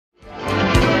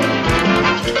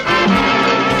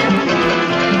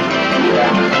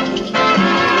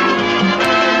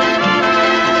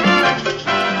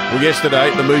Well, yesterday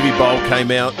the movie Bowl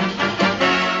came out.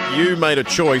 You made a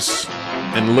choice,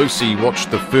 and Lucy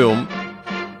watched the film.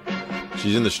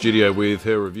 She's in the studio with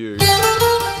her review.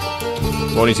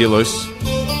 Morning's here, Luce.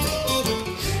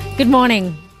 Good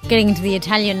morning. Getting into the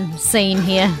Italian scene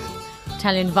here.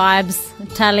 Italian vibes.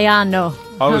 Italiano.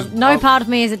 No part of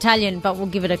me is Italian, but we'll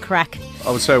give it a crack.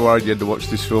 I was so worried you had to watch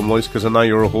this film, Luce, because I know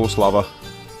you're a horse lover.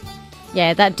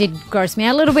 Yeah, that did gross me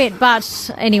out a little bit, but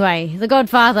anyway, The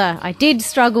Godfather. I did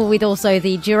struggle with also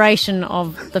the duration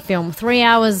of the film. 3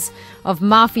 hours of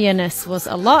mafia-ness was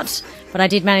a lot, but I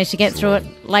did manage to get through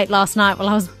it late last night while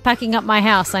I was packing up my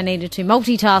house. I needed to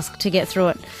multitask to get through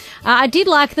it. I did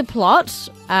like the plot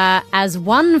as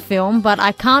one film, but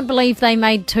I can't believe they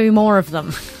made 2 more of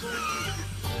them.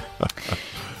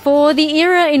 For the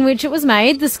era in which it was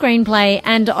made, the screenplay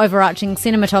and overarching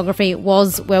cinematography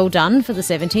was well done for the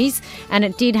 70s, and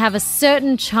it did have a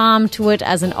certain charm to it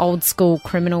as an old-school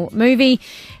criminal movie.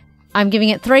 I'm giving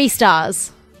it 3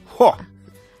 stars. Whoa,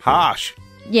 harsh.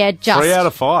 Yeah, just 3 out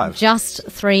of 5. Just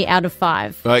 3 out of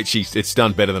 5. It's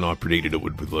done better than I predicted it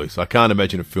would with Luce. I can't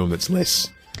imagine a film that's less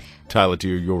tailored to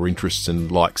your interests and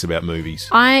likes about movies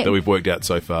that we've worked out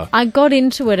so far. I got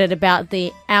into it at about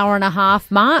the hour and a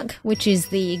half mark, which is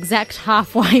the exact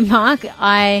halfway mark.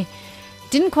 I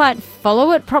didn't quite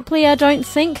follow it properly, I don't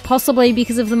think, possibly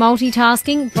because of the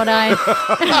multitasking, but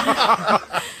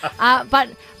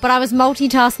but I was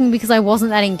multitasking because I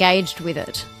wasn't that engaged with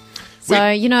it.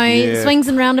 So, swings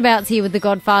and roundabouts here with The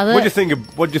Godfather. What do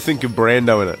you think of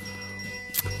Brando in it?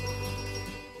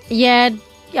 Yeah,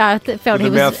 I felt with he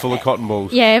was a mouthful of cotton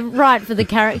balls. Yeah, right for the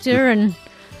character, and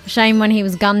shame when he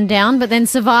was gunned down, but then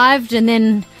survived and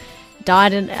then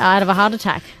died out of a heart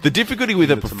attack. The difficulty with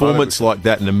a performance like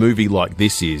that in a movie like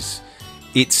this is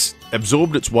it's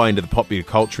absorbed its way into the popular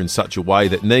culture in such a way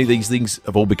that these things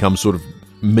have all become sort of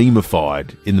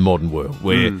memeified in the modern world,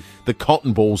 where the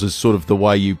cotton balls is sort of the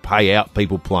way you pay out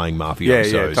people playing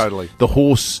mafiosos. Yeah, totally. The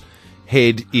horse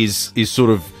head is sort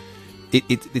of...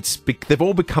 They've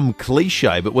all become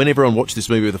cliche, but when everyone watched this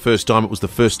movie for the first time, it was the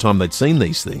first time they'd seen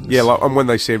these things. Yeah, and when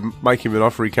they said, make him an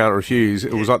offer he can't refuse,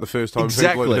 it was like the first time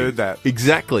people had heard that.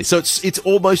 Exactly. So it's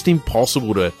almost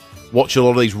impossible to watch a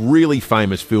lot of these really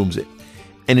famous films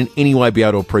and in any way be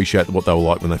able to appreciate what they were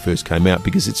like when they first came out,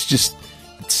 because it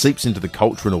seeps into the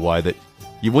culture in a way that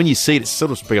when you see it, it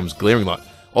sort of becomes glaring, like,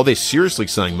 oh, they're seriously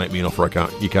saying, make me an offer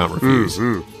you can't refuse.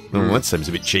 Well, that seems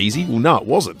a bit cheesy. Well, no, it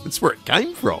wasn't. That's where it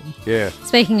came from. Yeah.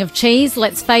 Speaking of cheese,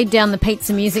 let's fade down the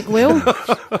pizza music wheel.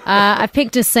 I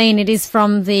picked a scene. It is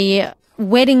from the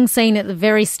wedding scene at the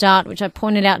very start, which I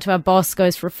pointed out to our boss,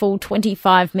 goes for a full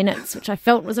 25 minutes, which I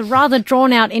felt was a rather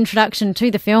drawn-out introduction to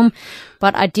the film,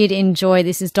 but I did enjoy.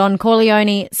 This is Don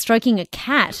Corleone stroking a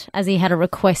cat as he had a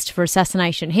request for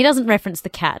assassination. He doesn't reference the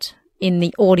cat in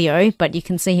the audio, but you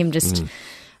can see him just...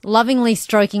 lovingly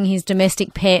stroking his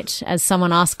domestic pet as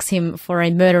someone asks him for a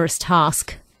murderous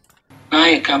task. Now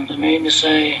you come to me and you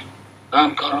say,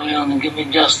 I'm Corleone and give me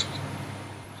justice.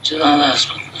 But you don't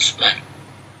ask with respect.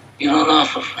 You don't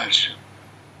offer friendship.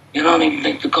 You don't even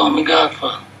think to call me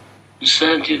Godfather.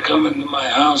 Instead, you come into my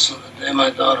house on the day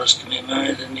my daughter's to be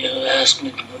married and you ask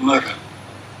me to do murder.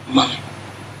 Money.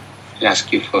 I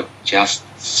ask you for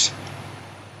justice.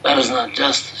 That is not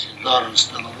justice. Your daughter is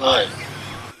still alive.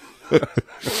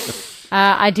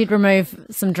 I did remove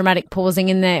some dramatic pausing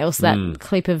in there, else that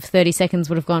clip of 30 seconds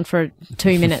would have gone for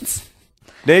 2 minutes.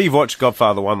 Now you've watched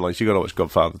Godfather 1, Lise, you've got to watch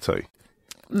Godfather 2.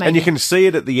 Maybe. And you can see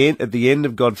it at the end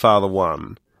of Godfather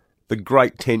 1, the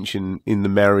great tension in the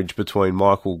marriage between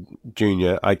Michael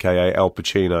Jr., a.k.a. Al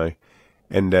Pacino,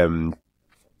 and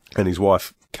his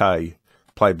wife, Kay,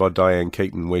 played by Diane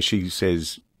Keaton, where she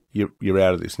says, you're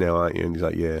out of this now, aren't you? And he's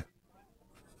like, yeah.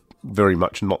 Very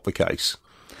much not the case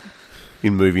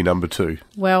in movie number 2.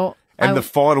 Well, and the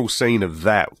final scene of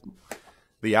that,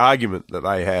 the argument that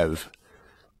they have,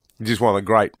 is just one of the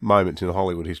great moments in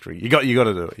Hollywood history. You got to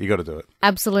do it. You got to do it.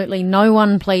 Absolutely. No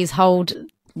one please hold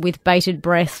with bated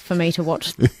breath for me to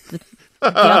watch the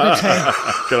other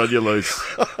 2. Good on you, Luce.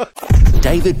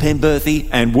 David Penberthy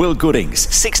and Will Goodings,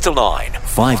 6 to 9,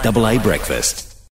 5AA Breakfast.